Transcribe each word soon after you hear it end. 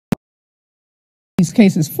these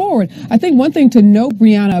cases forward. I think one thing to note,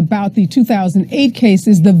 Brianna, about the 2008 case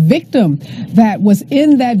is the victim that was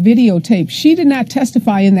in that videotape. She did not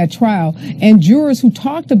testify in that trial, and jurors who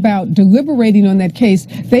talked about deliberating on that case,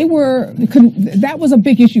 that was a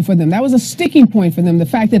big issue for them. That was a sticking point for them, the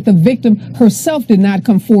fact that the victim herself did not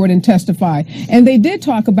come forward and testify. And they did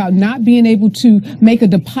talk about not being able to make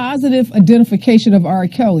a positive identification of R.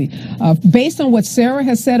 Kelly. Based on what Sarah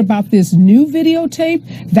has said about this new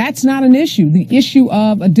videotape, that's not an issue. The issue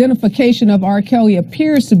of identification of R. Kelly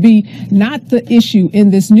appears to be not the issue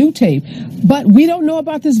in this new tape. But we don't know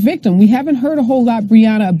about this victim. We haven't heard a whole lot,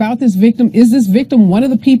 Brianna, about this victim. Is this victim one of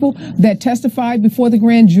the people that testified before the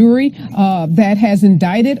grand jury that has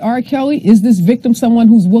indicted R. Kelly? Is this victim someone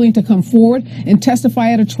who's willing to come forward and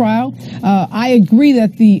testify at a trial? I agree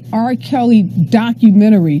that the R. Kelly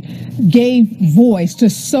documentary gave voice to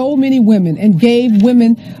so many women and gave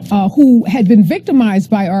women who had been victimized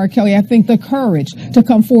by R. Kelly, I think, the courage to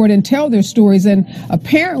come forward and tell their stories. And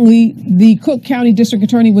apparently the Cook County District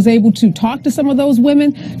Attorney was able to talk to some of those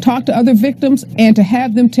women, talk to other victims, and to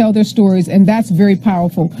have them tell their stories. And that's very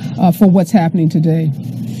powerful for what's happening today.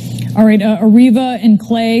 All right, Ariva and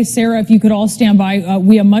Clay, Sarah, if you could all stand by.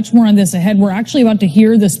 We have much more on this ahead. We're actually about to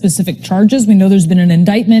hear the specific charges. We know there's been an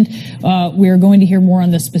indictment. We are going to hear more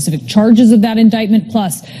on the specific charges of that indictment.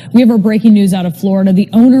 Plus, we have our breaking news out of Florida. The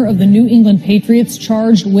owner of the New England Patriots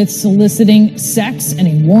charged with soliciting sex, and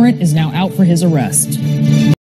a warrant is now out for his arrest.